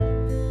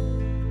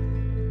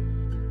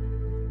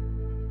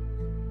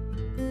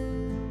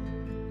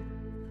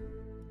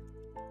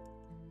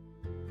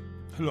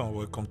Hello and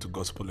welcome to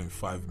Gospel in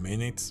 5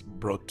 Minutes,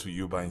 brought to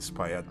you by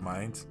Inspired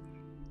Minds.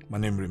 My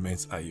name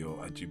remains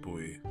Ayo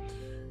Ajiboye.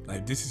 Now,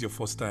 if this is your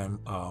first time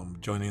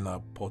joining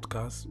our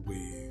podcast,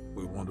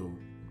 we want to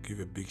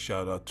give a big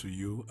shout out to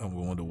you and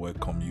we want to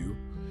welcome you.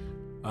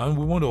 And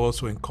we want to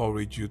also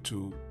encourage you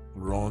to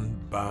run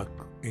back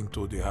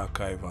into the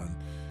archive and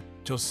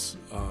just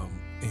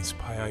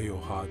inspire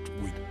your heart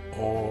with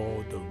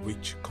all the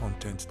rich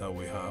content that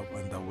we have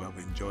and that we have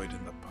enjoyed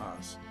in the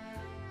past.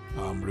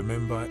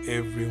 Remember,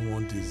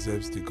 everyone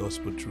deserves the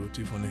gospel truth,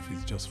 even if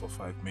it's just for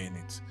 5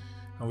 minutes.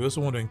 And we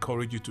also want to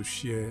encourage you to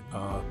share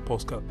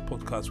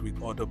podcast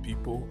with other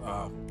people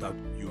that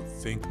you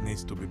think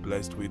needs to be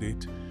blessed with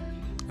it.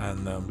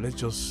 And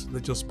let's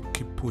just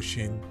keep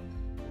pushing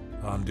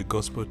the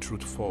gospel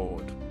truth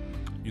forward.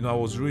 You know, I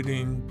was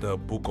reading the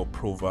book of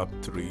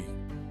Proverbs 3,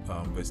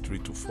 verse 3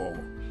 to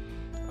 4.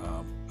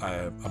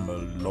 I'm a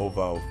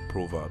lover of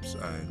Proverbs,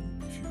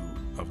 and if you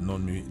have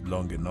known me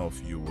long enough,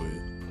 you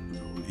will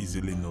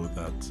easily know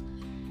that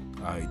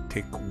I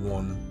take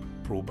one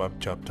proverb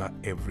chapter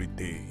every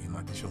day in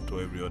addition to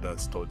every other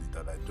study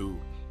that I do.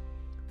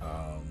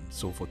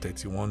 So for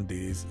 31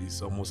 days,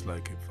 it's almost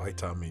like a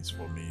vitamins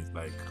for me. It's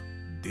like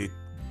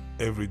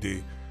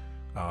everyday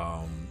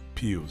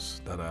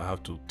pills that I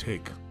have to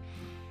take.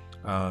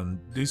 And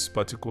this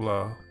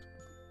particular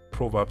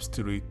Proverbs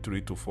 3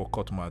 to 4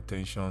 caught my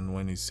attention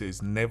when it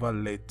says, "Never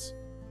let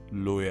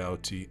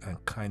loyalty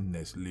and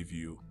kindness leave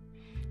you.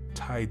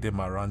 Tie them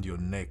around your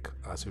neck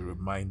as a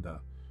reminder.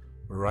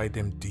 Write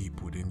them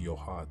deep within your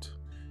heart.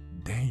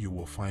 Then you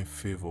will find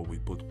favor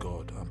with both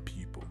God and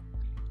people,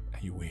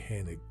 and you will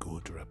earn a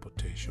good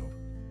reputation."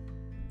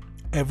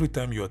 Every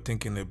time you are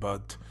thinking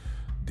about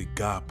the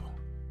gap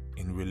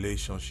in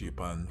relationship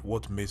and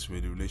what makes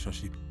the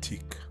relationship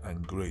tick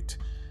and great,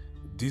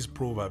 this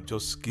proverb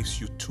just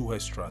gives you two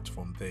extracts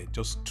from there,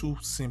 just two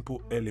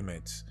simple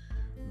elements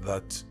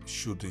that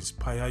should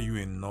inspire you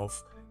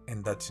enough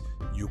and that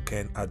you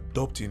can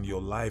adopt in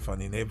your life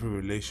and in every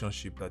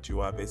relationship that you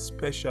have,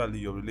 especially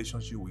your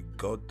relationship with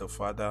God the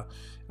Father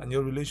and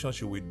your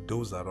relationship with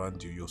those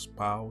around you, your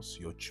spouse,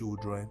 your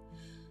children.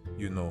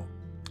 You know,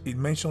 it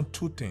mentioned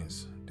two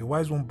things. The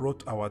wise one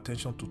brought our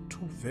attention to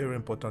two very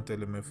important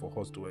elements for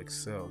us to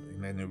excel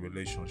in any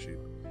relationship.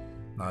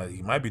 Now,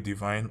 it might be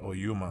divine or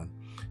human,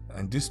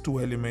 and these two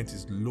elements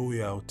is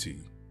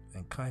loyalty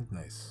and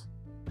kindness.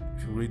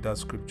 If you read that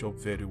scripture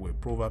very well,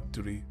 Proverbs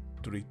 3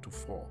 to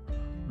 4,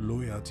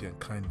 loyalty and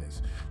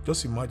kindness.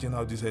 Just imagine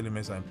how these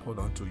elements are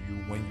important to you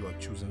when you are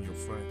choosing your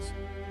friends.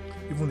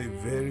 Even a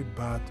very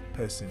bad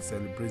person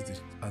celebrates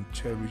this and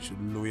cherishes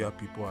loyal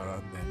people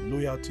around them.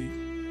 Loyalty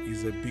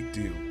is a big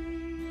deal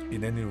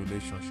in any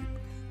relationship.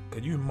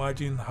 Can you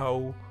imagine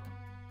how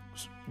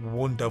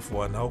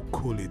wonderful and how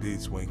cool it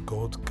is when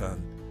God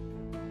can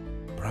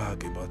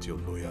brag about your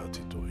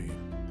loyalty to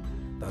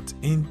Him? That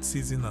in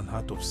season and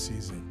out of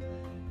season,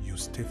 you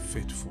stay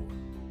faithful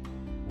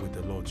with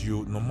the Lord.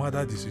 You, no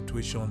matter the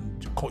situation,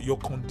 your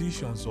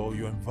conditions or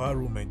your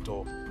environment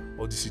or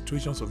the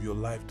situations of your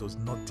life does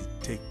not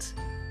dictate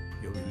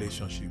your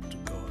relationship to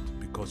God,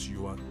 because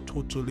you are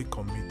totally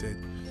committed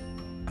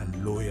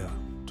and loyal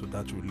to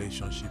that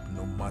relationship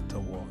no matter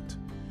what.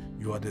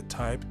 You are the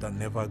type that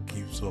never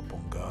gives up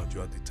on God.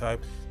 You are the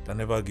type that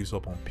never gives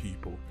up on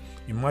people.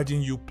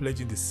 Imagine you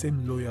pledging the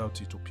same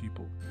loyalty to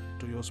people,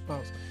 to your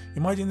spouse.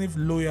 Imagine if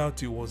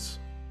loyalty was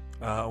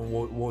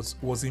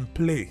in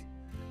play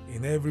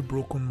in every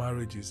broken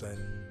marriages and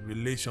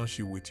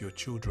relationship with your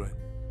children.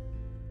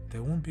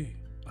 There won't be.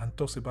 And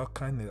talks about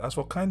kindness. As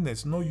for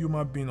kindness, no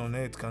human being on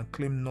earth can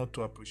claim not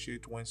to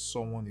appreciate when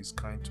someone is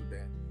kind to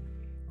them.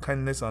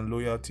 Kindness and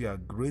loyalty are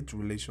great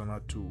relational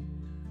tools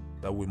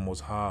that we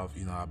must have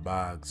in our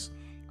bags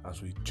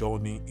as we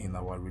journey in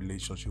our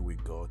relationship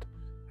with God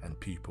and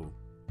people.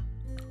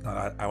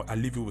 Now, I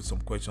leave you with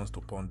some questions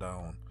to ponder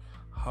on.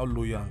 How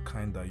loyal and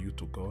kind are you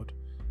to God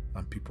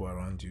and people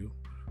around you?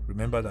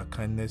 Remember that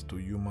kindness to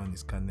human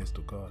is kindness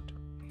to God.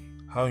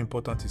 How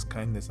important is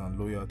kindness and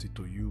loyalty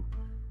to you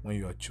when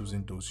you are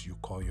choosing those you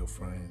call your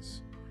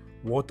friends?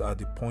 What are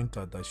the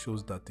pointers that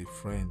shows that a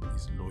friend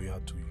is loyal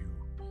to you?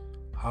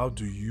 How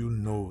do you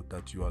know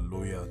that you are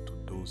loyal to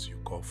those you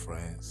call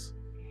friends?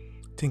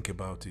 Think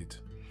about it.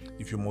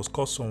 If you must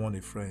call someone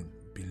a friend,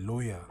 be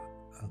loyal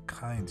and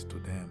kind to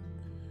them.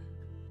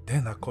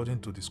 Then,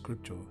 according to the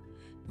scripture,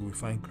 you will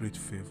find great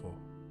favor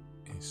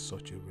in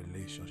such a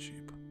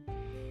relationship.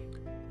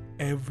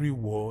 Every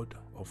word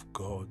of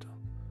God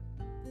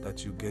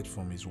that you get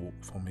from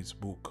His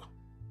book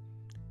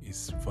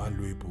is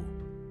valuable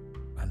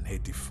and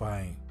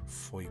edifying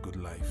for a good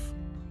life.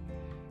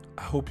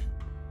 I hope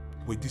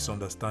with this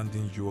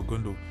understanding, you are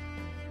going to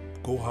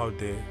go out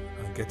there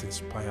and get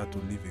inspired to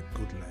live a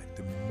good life,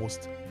 the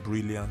most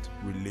brilliant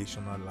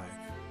relational life,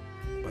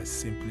 by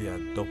simply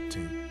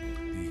adopting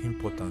the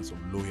importance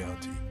of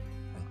loyalty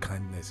and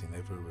kindness in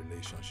every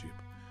relationship.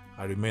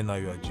 I remain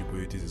Ayo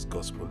Ajiboye. This is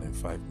Gospel in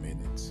 5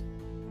 Minutes.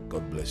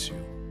 God bless you.